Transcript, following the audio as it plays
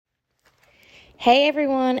Hey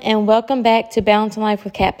everyone, and welcome back to Balancing Life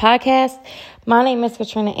with Kat podcast. My name is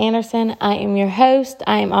Katrina Anderson. I am your host.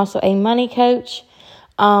 I am also a money coach.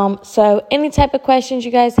 So any type of questions you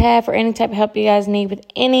guys have or any type of help you guys need with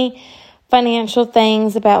any financial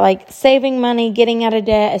things about like saving money, getting out of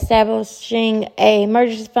debt, establishing a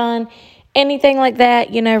emergency fund, anything like that,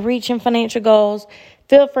 reaching financial goals,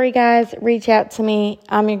 feel free, guys, reach out to me.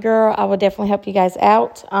 I'm your girl. I will definitely help you guys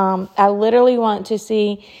out. I literally want to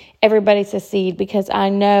see everybody succeed because I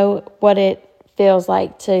know what it feels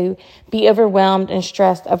like to be overwhelmed and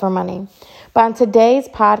stressed over money. But on today's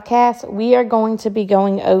podcast, we are going to be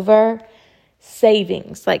going over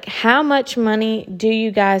savings. Like, how much money do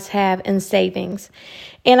you guys have in savings?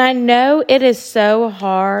 And I know it is so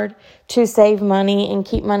hard to save money and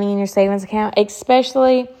keep money in your savings account,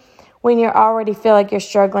 especially when you already feel like you're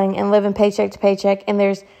struggling and living paycheck to paycheck and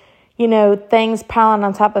there's things piling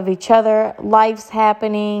on top of each other, life's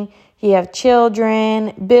happening, you have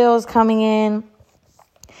children, bills coming in.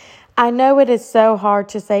 I know it is so hard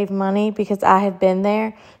to save money because I have been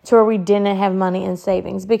there to where we didn't have money in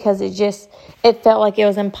savings because it felt like it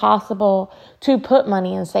was impossible to put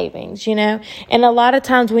money in savings, And a lot of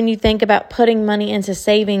times when you think about putting money into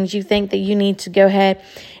savings, you think that you need to go ahead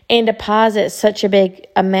and deposit such a big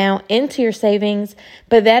amount into your savings,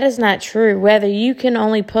 but that is not true. Whether you can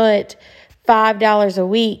only put $5 a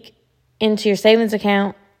week into your savings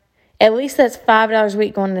account, at least that's $5 a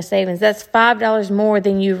week going into savings. That's $5 more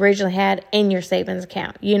than you originally had in your savings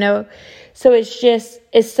account, So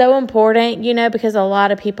it's so important, because a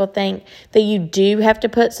lot of people think that you do have to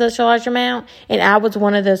put such a large amount. And I was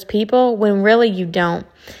one of those people when really you don't.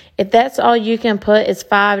 If that's all you can put is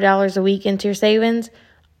 $5 a week into your savings,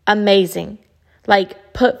 amazing.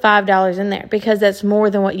 Like, put $5 in there because that's more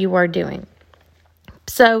than what you were doing.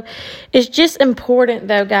 So it's just important,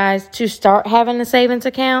 though, guys, to start having a savings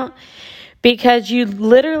account because you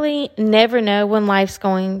literally never know when life's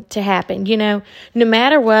going to happen. No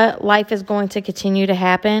matter what, life is going to continue to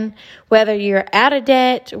happen, whether you're out of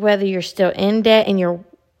debt, whether you're still in debt and you're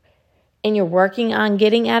working on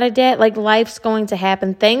getting out of debt, like life's going to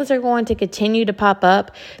happen. Things are going to continue to pop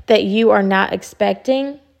up that you are not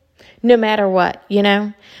expecting. No matter what,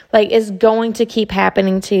 like it's going to keep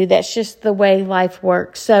happening to you. That's just the way life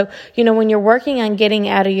works. So, when you're working on getting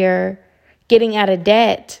out of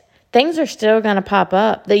debt, things are still going to pop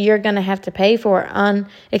up that you're going to have to pay for,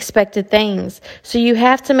 unexpected things. So you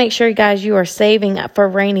have to make sure, guys, you are saving up for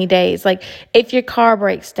rainy days. Like if your car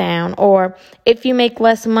breaks down or if you make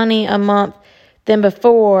less money a month than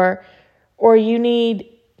before, or you need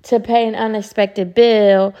to pay an unexpected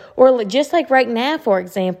bill, or just like right now, for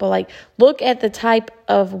example, like look at the type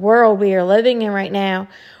of world we are living in right now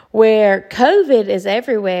where COVID is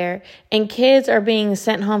everywhere and kids are being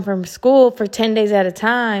sent home from school for 10 days at a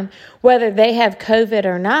time, whether they have COVID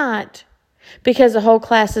or not, because the whole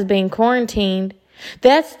class is being quarantined.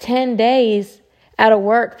 That's 10 days out of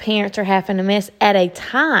work parents are having to miss at a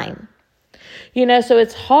time. So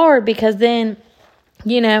it's hard because then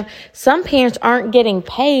some parents aren't getting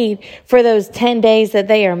paid for those 10 days that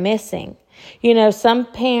they are missing. Some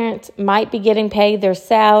parents might be getting paid their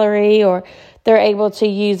salary or they're able to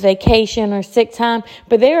use vacation or sick time,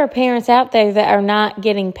 but there are parents out there that are not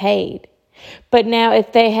getting paid. But now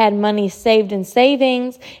if they had money saved in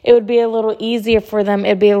savings, it would be a little easier for them.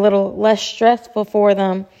 It'd be a little less stressful for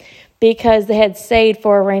them because they had saved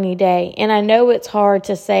for a rainy day. And I know it's hard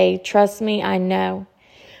to say, trust me, I know,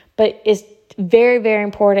 but it's very, very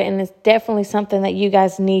important, and it's definitely something that you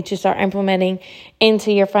guys need to start implementing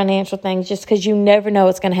into your financial things just because you never know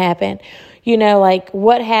what's going to happen. Like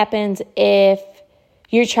what happens if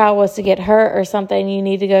your child was to get hurt or something, you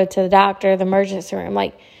need to go to the doctor, the emergency room.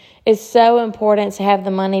 Like it's so important to have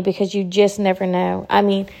the money because you just never know. I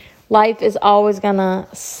mean, life is always going to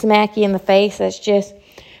smack you in the face. That's just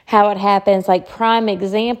how it happens. Like prime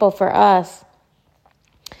example for us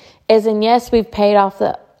is, and yes, we've paid off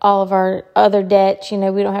all of our other debts. We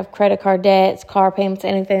don't have credit card debts, car payments,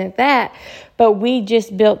 anything like that. But we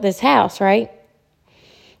just built this house, right?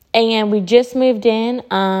 And we just moved in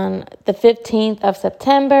on the 15th of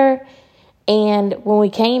September. And when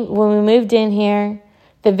we moved in here,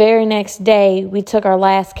 the very next day, we took our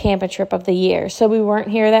last camping trip of the year. So we weren't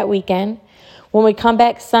here that weekend. When we come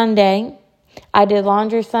back Sunday, I did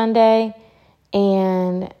laundry Sunday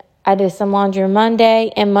and I did some laundry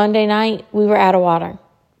Monday. And Monday night, we were out of water.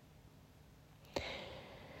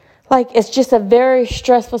 Like, it's just a very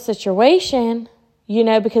stressful situation,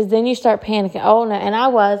 because then you start panicking. Oh, no. And I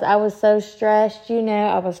was so stressed,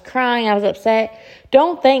 I was crying. I was upset.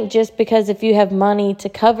 Don't think just because if you have money to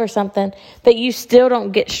cover something that you still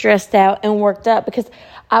don't get stressed out and worked up, because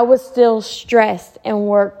I was still stressed and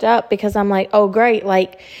worked up because I'm like, oh, great.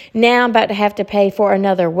 Like, now I'm about to have to pay for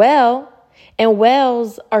another well. And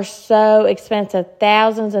wells are so expensive,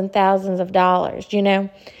 thousands and thousands of dollars,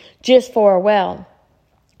 just for a well.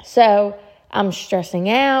 So I'm stressing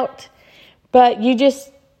out. But you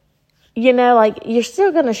just, you're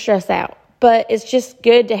still going to stress out. But it's just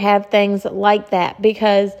good to have things like that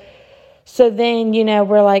because so then,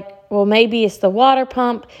 we're like, well, maybe it's the water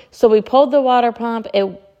pump. So we pulled the water pump.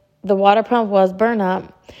 The water pump was burned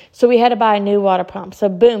up. So we had to buy a new water pump. So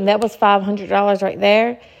boom, that was $500 right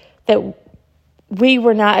there that we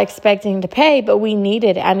were not expecting to pay, but we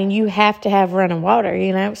needed it. I mean, you have to have running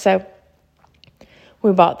water, So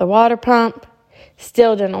we bought the water pump.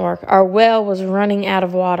 Still didn't work. Our well was running out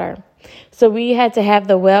of water. So we had to have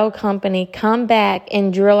the well company come back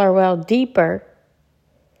and drill our well deeper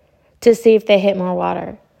to see if they hit more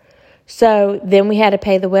water. So then we had to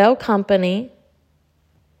pay the well company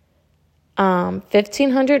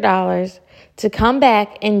 $1,500 to come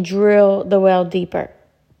back and drill the well deeper.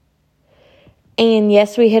 And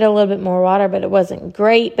yes, we hit a little bit more water, but it wasn't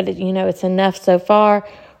great. But, it's enough so far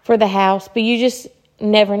for the house. But you just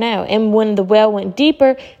never know. And when the well went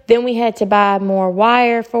deeper, then we had to buy more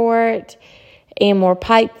wire for it and more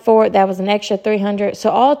pipe for it. That was an extra $300. So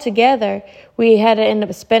altogether, we had to end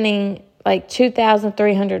up spending like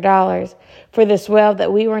 $2,300 for this well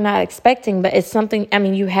that we were not expecting. But it's something,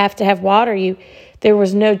 you have to have water. There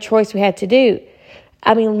was no choice we had to do.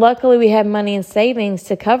 Luckily we have money in savings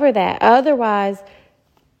to cover that. Otherwise,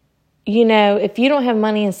 if you don't have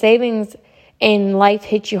money in savings and life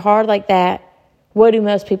hits you hard like that, what do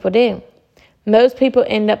most people do? Most people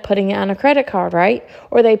end up putting it on a credit card, right?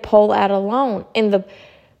 Or they pull out a loan. And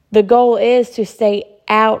the goal is to stay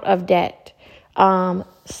out of debt. While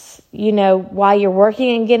you're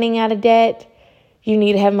working and getting out of debt, you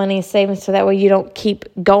need to have money in savings so that way you don't keep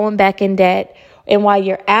going back in debt. And while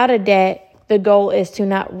you're out of debt, the goal is to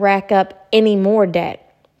not rack up any more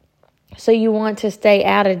debt. So you want to stay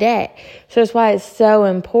out of debt. So that's why it's so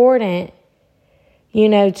important,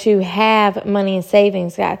 to have money in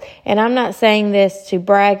savings, guys. And I'm not saying this to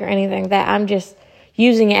brag or anything like that. I'm just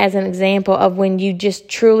using it as an example of when you just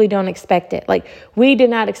truly don't expect it. Like, we did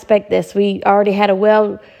not expect this. We already had a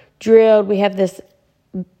well drilled. We have this,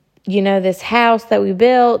 this house that we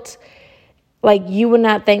built. Like, you would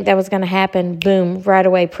not think that was going to happen, boom, right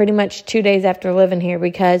away, pretty much 2 days after living here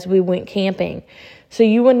because we went camping. So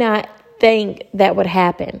you would not think that would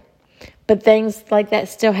happen. But things like that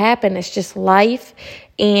still happen. It's just life,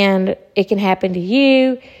 and it can happen to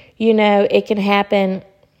you. It can happen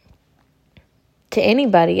to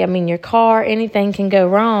anybody. Your car, anything can go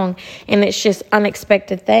wrong, and it's just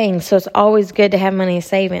unexpected things. So it's always good to have money in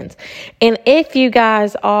savings. And if you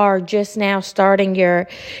guys are just now starting your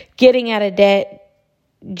getting out of debt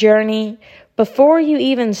journey, before you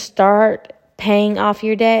even start paying off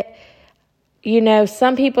your debt,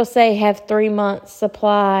 some people say have 3 months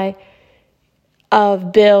supply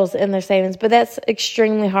of bills in their savings, but that's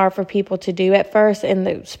extremely hard for people to do at first, and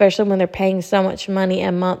especially when they're paying so much money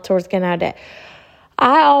a month towards getting out of debt.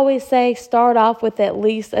 I always say start off with at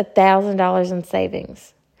least $1,000 in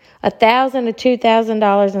savings, $1,000 to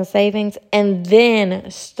 $2,000 in savings, and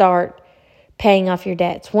then start paying off your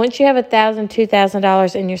debts. Once you have $1,000,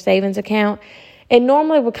 $2,000 in your savings account, it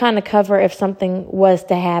normally would kind of cover if something was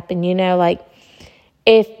to happen. Like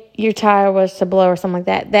if your tire was to blow or something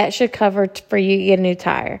like that should cover for you to get a new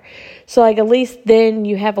tire. So at least then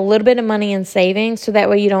you have a little bit of money in savings, so that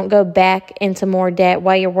way you don't go back into more debt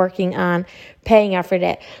while you're working on paying off your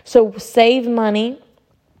debt. So save money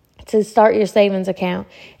to start your savings account.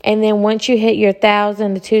 And then once you hit your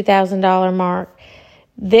 $1,000 to $2,000 mark,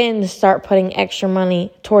 then start putting extra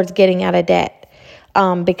money towards getting out of debt.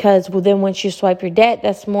 Because then once you swipe your debt,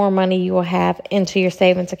 that's more money you will have into your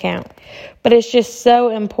savings account. But it's just so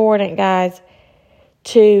important, guys,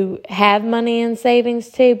 to have money in savings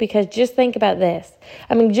too, because just think about this.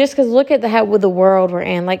 Just because look at how with the world we're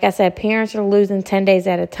in. Like I said, parents are losing 10 days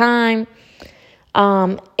at a time.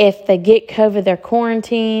 If they get COVID, they're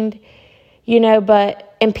quarantined,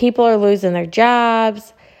 and people are losing their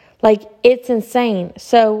jobs. Like, it's insane.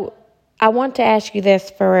 So I want to ask you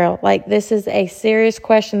this for real. Like, this is a serious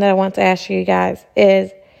question that I want to ask you guys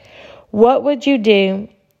is, what would you do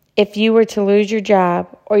if you were to lose your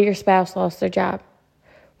job or your spouse lost their job?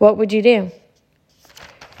 What would you do?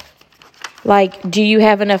 Like, do you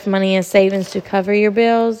have enough money in savings to cover your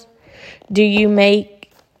bills? Do you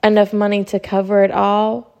make enough money to cover it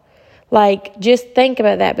all. Like, just think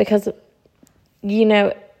about that, because,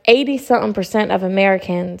 80-something% of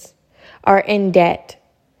Americans are in debt.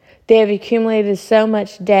 They have accumulated so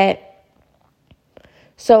much debt.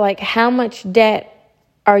 So, like, how much debt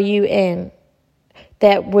are you in?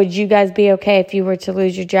 That would you guys be okay if you were to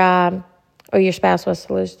lose your job, or your spouse was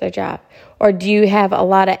to lose their job? Or do you have a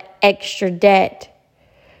lot of extra debt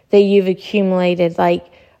that you've accumulated, like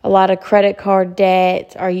a lot of credit card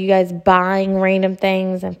debt? Are you guys buying random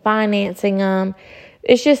things and financing them?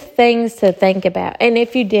 It's just things to think about. And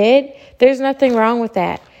if you did, there's nothing wrong with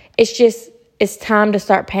that. It's time to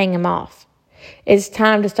start paying them off. It's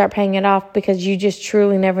time to start paying it off, because you just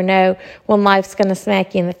truly never know when life's going to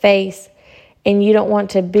smack you in the face. And you don't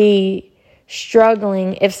want to be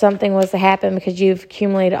struggling if something was to happen because you've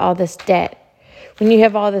accumulated all this debt. When you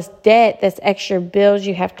have all this debt, that's extra bills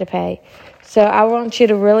you have to pay. So I want you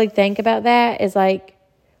to really think about that. Is like,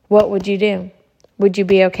 what would you do? Would you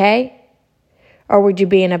be okay? Or would you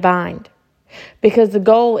be in a bind? Because the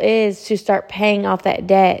goal is to start paying off that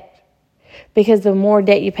debt. Because the more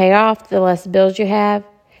debt you pay off, the less bills you have.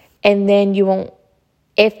 And then you won't,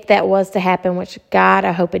 if that was to happen, which God,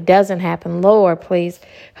 I hope it doesn't happen. Lord, please,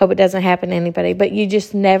 hope it doesn't happen to anybody. But you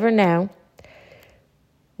just never know.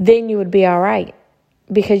 Then you would be all right.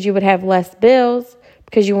 Because you would have less bills.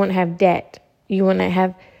 Because you wouldn't have debt. You wouldn't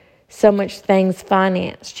have so much things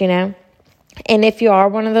financed, And if you are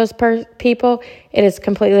one of those people, it is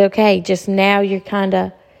completely okay. Just now you're kind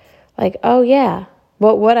of like, oh yeah,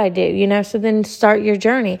 what would I do? So then start your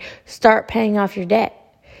journey. Start paying off your debt.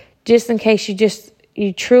 Just in case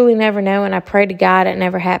you truly never know. And I pray to God it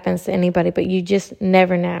never happens to anybody, but you just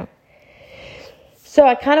never know. So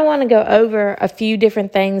I kind of want to go over a few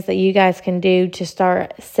different things that you guys can do to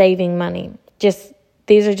start saving money.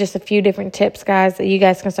 These are just a few different tips, guys, that you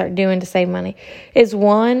guys can start doing to save money. Is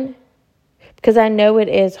one, because I know it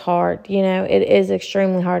is hard. It is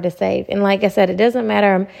extremely hard to save. And like I said, it doesn't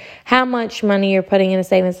matter how much money you're putting in a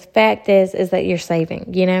savings. The fact is that you're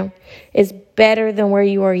saving, It's better than where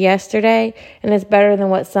you were yesterday. And it's better than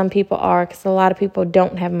what some people are, because a lot of people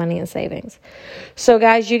don't have money in savings. So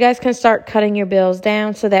guys, you guys can start cutting your bills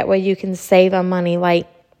down so that way you can save on money. Like,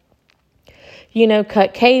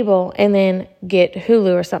 cut cable and then get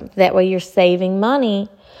Hulu or something. That way you're saving money,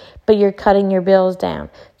 but you're cutting your bills down.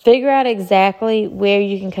 Figure out exactly where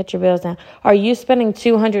you can cut your bills down. Are you spending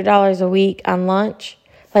 $200 a week on lunch?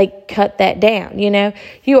 Like, cut that down,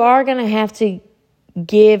 You are going to have to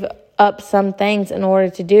give up some things in order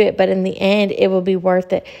to do it, but in the end, it will be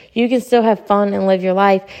worth it. You can still have fun and live your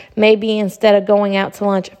life. Maybe instead of going out to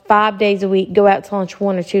lunch 5 days a week, go out to lunch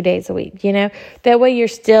 1 or 2 days a week, That way you're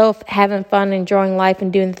still having fun, enjoying life,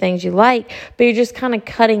 and doing the things you like, but you're just kind of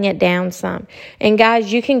cutting it down some. And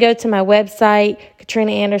guys, you can go to my website,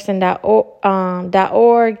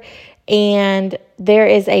 katrinaanderson.org, and there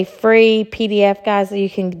is a free PDF, guys, that you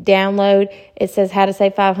can download. It says how to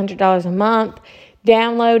save $500 a month.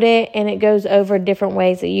 Download it, and it goes over different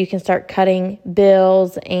ways that you can start cutting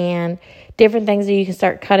bills and different things that you can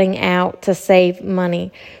start cutting out to save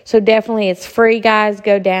money. So definitely, it's free, guys.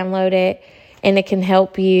 Go download it, and it can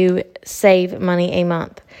help you save money a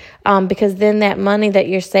month. Because then that money that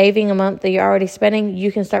you're saving a month that you're already spending,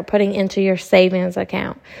 you can start putting into your savings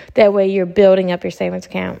account. That way you're building up your savings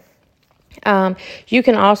account. You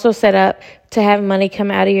can also set up to have money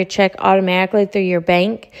come out of your check automatically through your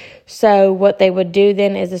bank. So what they would do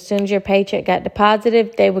then is, as soon as your paycheck got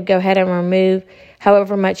deposited, they would go ahead and remove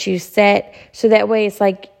however much you set. So that way it's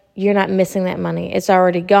like you're not missing that money. It's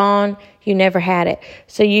already gone. You never had it.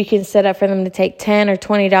 So you can set up for them to take $10 or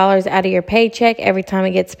 $20 out of your paycheck every time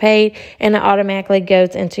it gets paid, and it automatically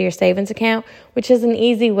goes into your savings account, which is an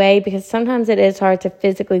easy way, because sometimes it is hard to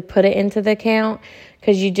physically put it into the account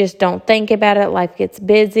because you just don't think about it. Life gets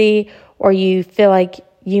busy, or you feel like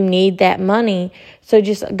you need that money. So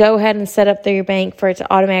just go ahead and set up through your bank for it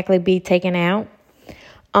to automatically be taken out.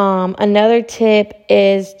 Another tip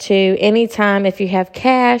is to, anytime if you have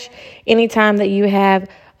cash, anytime that you have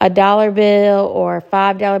a $1 bill or a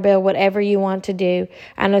 $5 bill, whatever you want to do.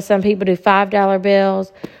 I know some people do $5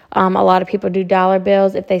 bills. A lot of people do dollar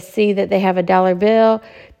bills. If they see that they have a $1 bill,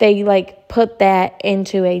 they put that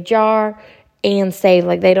into a jar and save.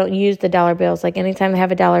 They don't use the dollar bills. Anytime they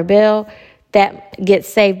have a $1 bill, that gets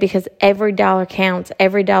saved, because every dollar counts.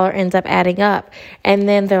 Every dollar ends up adding up. And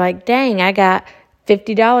then they're like, dang, I got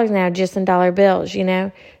 $50 now just in dollar bills,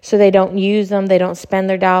 So they don't use them. They don't spend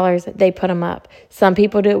their dollars. They put them up. Some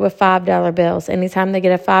people do it with $5 bills. Anytime they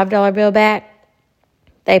get a $5 bill back,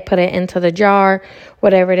 they put it into the jar,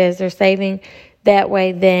 whatever it is they're saving. That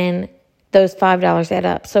way then those $5 add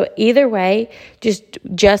up. So either way, just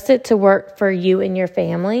adjust it to work for you and your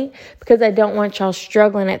family, because I don't want y'all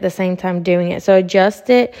struggling at the same time doing it. So adjust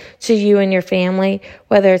it to you and your family,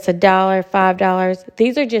 whether it's $1, $5.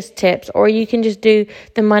 These are just tips, or you can just do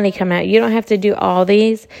the money come out. You don't have to do all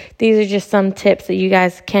these. These are just some tips that you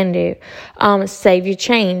guys can do. Save your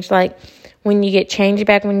change. Like when you get change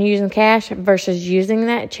back when you're using cash versus using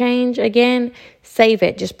that change again, save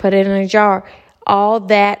it. Just put it in a jar. All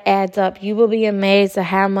that adds up. You will be amazed at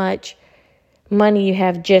how much money you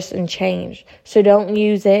have just in change. So don't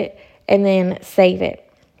use it and then save it.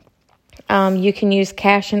 You can use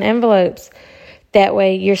cash in envelopes. That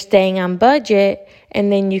way you're staying on budget,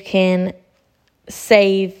 and then you can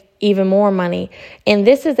save even more money. And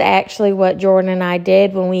this is actually what Jordan and I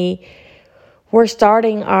did when we were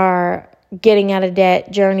starting our getting out of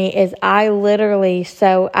debt journey. Is I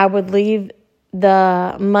would leave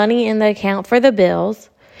the money in the account for the bills,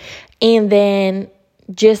 and then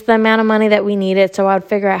just the amount of money that we needed. So I'd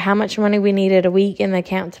figure out how much money we needed a week in the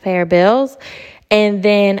account to pay our bills, and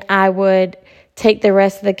then I would take the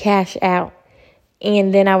rest of the cash out,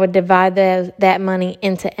 and then I would divide that money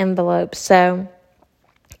into envelopes. So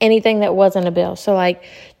anything that wasn't a bill. So like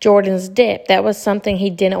Jordan's dip, that was something he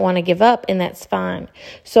didn't want to give up, and that's fine.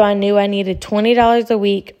 So I knew I needed $20 a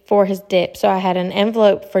week for his dip. So I had an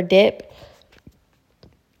envelope for dip.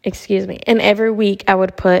 And every week I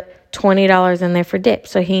would put $20 in there for dip.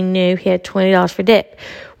 So he knew he had $20 for dip.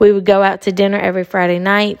 We would go out to dinner every Friday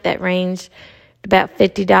night. That ranged about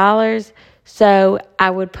 $50. So I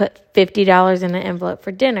would put $50 in an envelope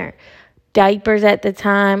for dinner. Diapers at the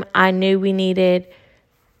time, I knew we needed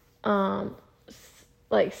like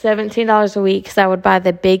 $17 a week, because I would buy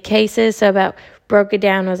the big cases. So broke it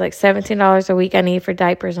down, it was like $17 a week I needed for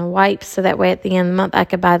diapers and wipes. So that way at the end of the month I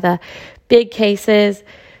could buy the big cases.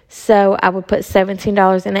 So I would put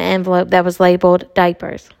 $17 in an envelope that was labeled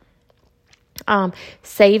diapers.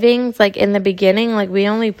 Savings, like in the beginning, like we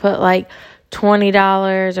only put like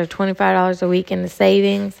 $20 or $25 a week into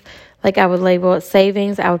savings. Like I would label it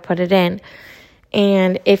savings, I would put it in.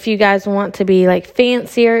 And if you guys want to be like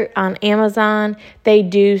fancier, on Amazon, they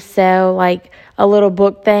do sell like a little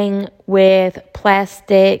book thing with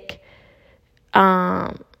plastic,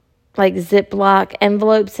 like Ziploc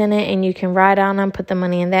envelopes in it, and you can write on them, put the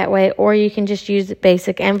money in that way, or you can just use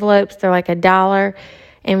basic envelopes. They're like $1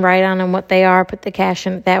 and write on them what they are, put the cash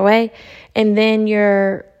in it that way. And then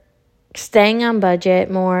you're staying on budget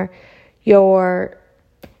more, you're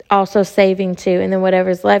also saving too, and then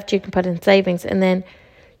whatever's left you can put in savings, and then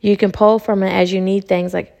you can pull from it as you need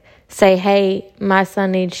things. Like say, hey, my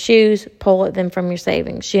son needs shoes, pull it then from your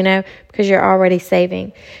savings, because you're already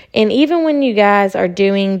saving. And even when you guys are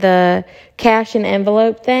doing the cash and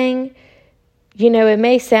envelope thing, it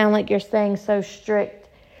may sound like you're staying so strict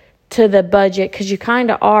to the budget, because you kind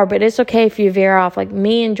of are, but it's okay if you veer off. Like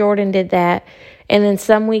me and Jordan did that, and then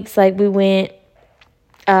some weeks like we went,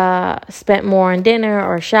 spent more on dinner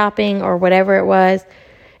or shopping or whatever it was,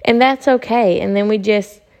 and that's okay. And then we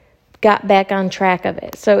just got back on track of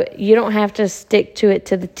it. So you don't have to stick to it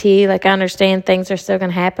to the T. Like I understand things are still going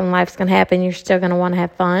to happen, life's going to happen, you're still going to want to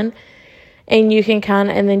have fun, and you can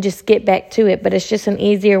and then just get back to it. But it's just an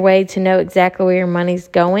easier way to know exactly where your money's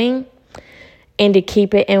going, and to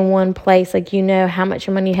keep it in one place. Like how much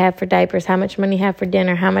money you have for diapers, how much money you have for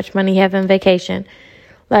dinner, how much money you have on vacation,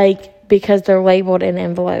 because they're labeled in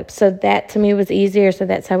envelopes. So that to me was easier, so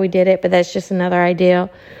that's how we did it. But that's just another idea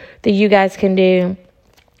that you guys can do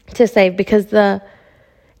to save, because the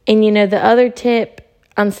other tip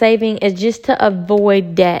on saving is just to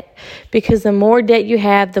avoid debt, because the more debt you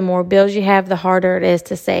have, the more bills you have, the harder it is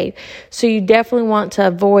to save. So you definitely want to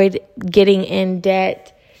avoid getting in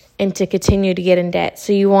debt and to continue to get in debt.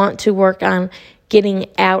 So you want to work on getting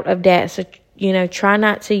out of debt. So try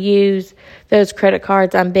not to use those credit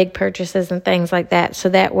cards on big purchases and things like that. So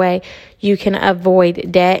that way you can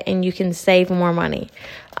avoid debt and you can save more money.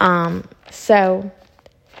 So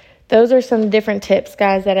those are some different tips,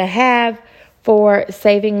 guys, that I have for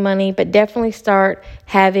saving money. But definitely start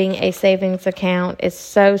having a savings account. It's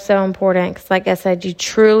so, so important, because like I said, you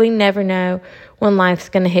truly never know when life's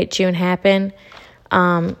going to hit you and happen.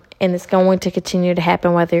 And it's going to continue to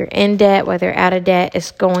happen, whether you're in debt, whether you're out of debt,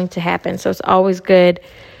 it's going to happen. So it's always good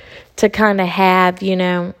to kind of have,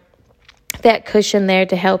 that cushion there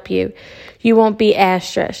to help you. You won't be as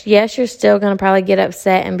stressed. Yes, you're still going to probably get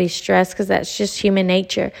upset and be stressed, because that's just human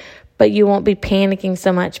nature. But you won't be panicking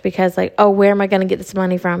so much because where am I going to get this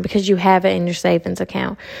money from? Because you have it in your savings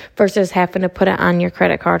account versus having to put it on your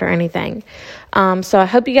credit card or anything. So I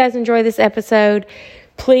hope you guys enjoy this episode.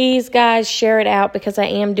 Please, guys, share it out because I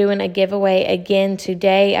am doing a giveaway again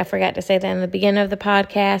today. I forgot to say that in the beginning of the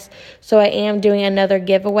podcast. So I am doing another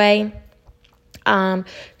giveaway.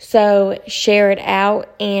 So share it out,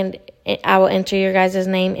 and I will enter your guys'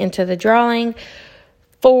 name into the drawing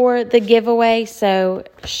for the giveaway. So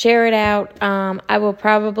share it out. I will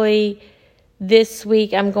probably, this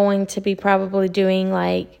week, I'm going to be probably doing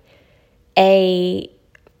like a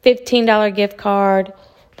 $15 gift card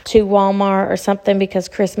to Walmart or something because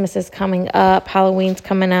Christmas is coming up, Halloween's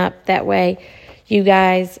coming up. That way you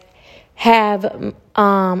guys have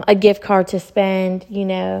a gift card to spend. You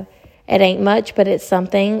know, it ain't much, but it's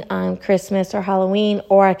something on Christmas or Halloween,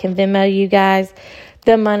 or I can Venmo you guys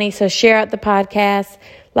the money. So share out the podcast.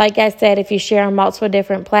 Like I said, if you share on multiple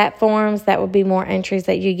different platforms, that will be more entries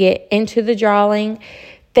that you get into the drawing.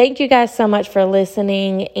 Thank you guys so much for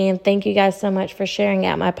listening, and thank you guys so much for sharing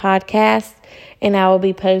out my podcast. And I will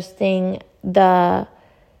be posting the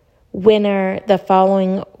winner the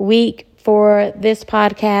following week for this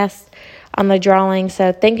podcast on the drawing.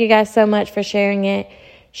 So thank you guys so much for sharing it.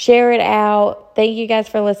 Share it out. Thank you guys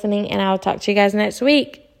for listening, and I'll talk to you guys next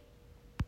week.